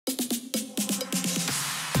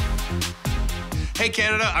Hey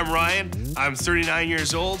Canada, I'm Ryan. I'm 39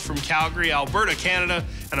 years old from Calgary, Alberta, Canada,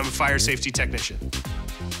 and I'm a fire safety technician.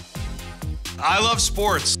 I love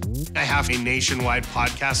sports. I have a nationwide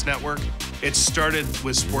podcast network. It started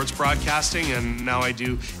with sports broadcasting, and now I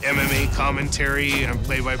do MMA commentary and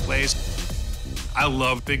play-by-plays. I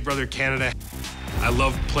love Big Brother Canada. I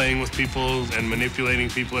love playing with people and manipulating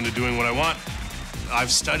people into doing what I want.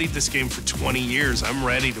 I've studied this game for 20 years. I'm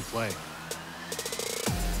ready to play.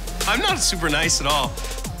 I'm not super nice at all.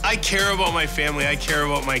 I care about my family. I care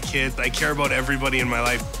about my kids. I care about everybody in my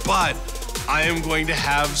life. But I am going to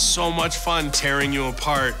have so much fun tearing you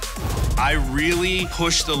apart. I really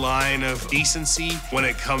push the line of decency when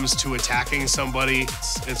it comes to attacking somebody.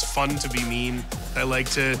 It's fun to be mean. I like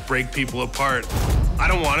to break people apart. I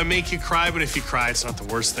don't want to make you cry, but if you cry, it's not the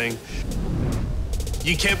worst thing.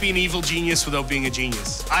 You can't be an evil genius without being a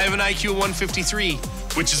genius. I have an IQ of 153,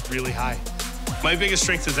 which is really high. My biggest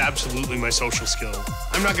strength is absolutely my social skill.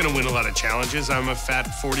 I'm not going to win a lot of challenges. I'm a fat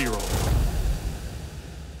 40-year-old.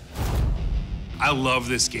 I love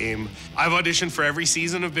this game. I've auditioned for every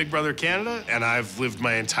season of Big Brother Canada, and I've lived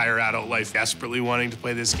my entire adult life desperately wanting to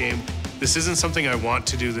play this game. This isn't something I want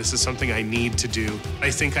to do. This is something I need to do. I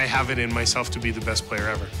think I have it in myself to be the best player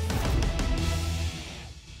ever.